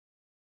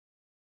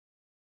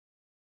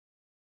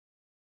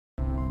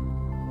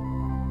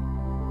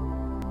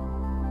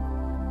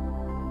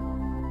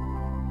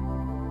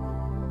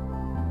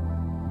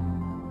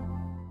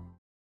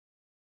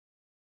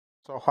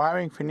So,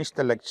 having finished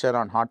the lecture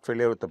on heart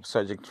failure with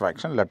episodic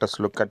fraction, let us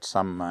look at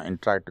some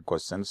interactive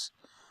questions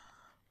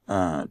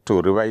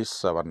to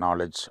revise our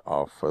knowledge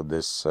of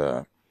this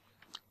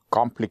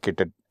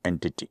complicated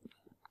entity,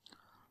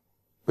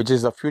 which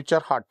is the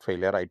future heart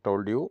failure. I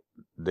told you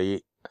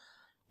the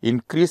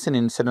increase in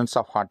incidence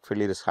of heart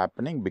failure is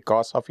happening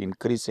because of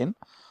increase in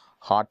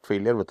heart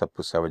failure with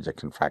episodic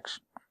ejection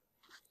fraction.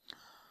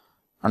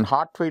 And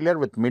heart failure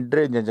with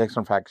mid-range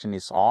ejection fraction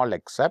is all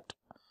except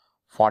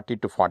 40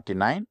 to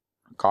 49,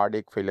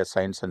 cardiac failure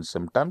signs and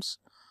symptoms,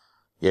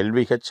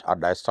 LVH or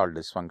diastolic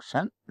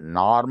dysfunction,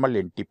 normal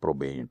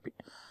NT-proBNP.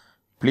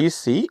 Please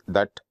see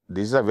that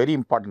this is a very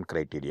important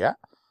criteria.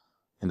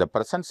 In the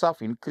presence of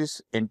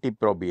increased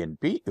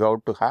NT-proBNP, you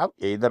have to have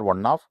either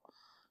one of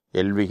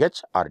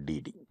LVH or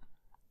DD.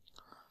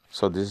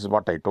 So, this is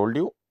what I told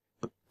you.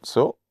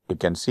 So, you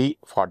can see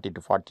 40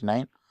 to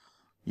 49,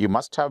 you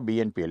must have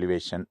BNP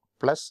elevation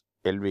plus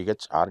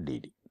LVH or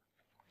DD.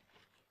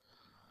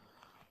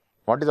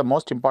 What is the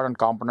most important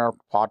component of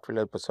heart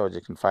failure episodic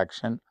ejection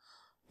fraction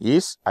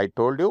is, I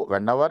told you,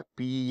 whenever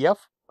PEF,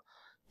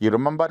 you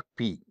remember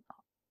P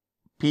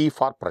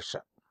for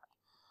pressure.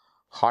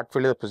 Heart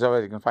failure episodic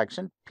ejection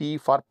fraction, P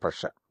for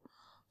pressure.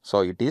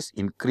 So, it is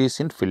increase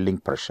in filling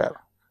pressure.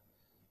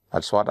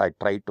 That's what I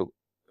try to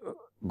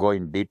go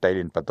in detail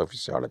in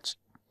pathophysiology.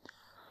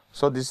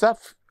 So, this is a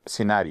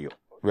scenario.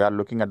 We are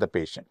looking at the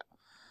patient.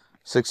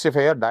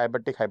 65-year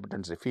diabetic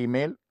hypertensive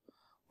female,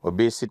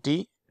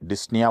 obesity,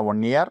 dyspnea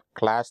 1 year,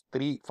 class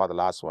 3 for the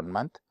last 1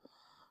 month,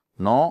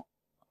 no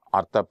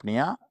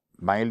orthopnea,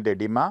 mild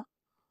edema,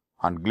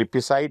 on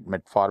glipizide,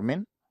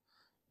 metformin,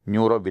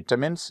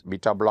 neurovitamins,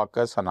 beta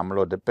blockers and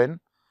amlodipine,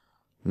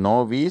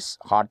 no V's,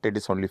 heart rate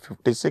is only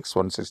 56,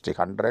 160,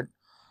 100,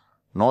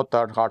 no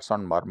third heart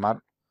sound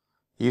murmur,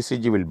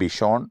 ECG will be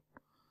shown,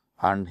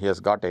 and he has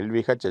got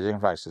LVH, ejection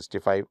fraction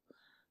 65,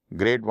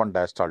 grade 1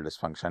 diastolic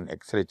dysfunction,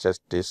 X-ray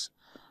chest is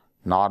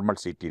normal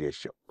CT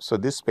ratio. So,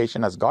 this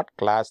patient has got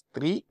class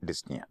 3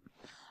 dyspnea.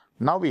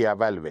 Now, we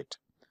evaluate.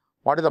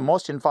 What is the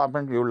most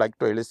information you would like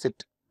to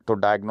elicit to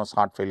diagnose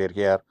heart failure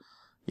here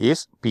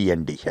is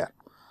PND here.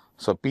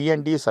 So,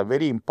 PND is a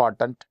very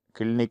important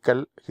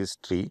clinical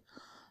history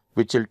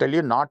which will tell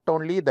you not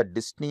only that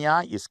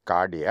dyspnea is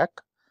cardiac,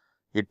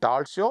 it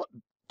also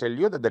tell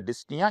you that the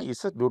dyspnea is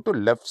due to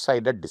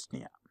left-sided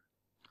dyspnea.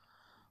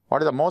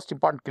 What is the most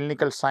important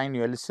clinical sign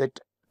you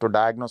elicit to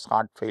diagnose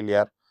heart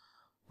failure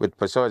with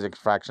episodic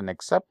ejection fraction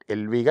except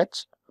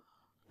LVH,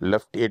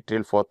 left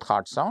atrial fourth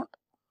heart sound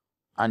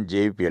and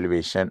JVP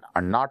elevation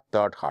and not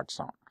third heart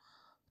sound.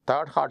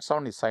 Third heart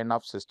sound is sign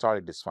of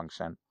systolic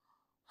dysfunction.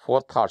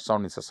 Fourth heart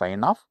sound is a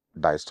sign of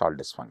diastolic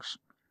dysfunction.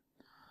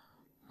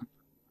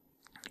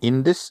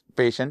 In this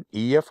patient,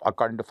 EF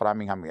according to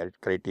Framingham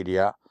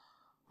criteria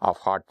of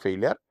heart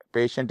failure,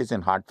 patient is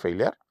in heart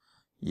failure,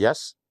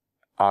 yes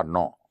or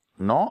no?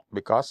 No,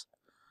 because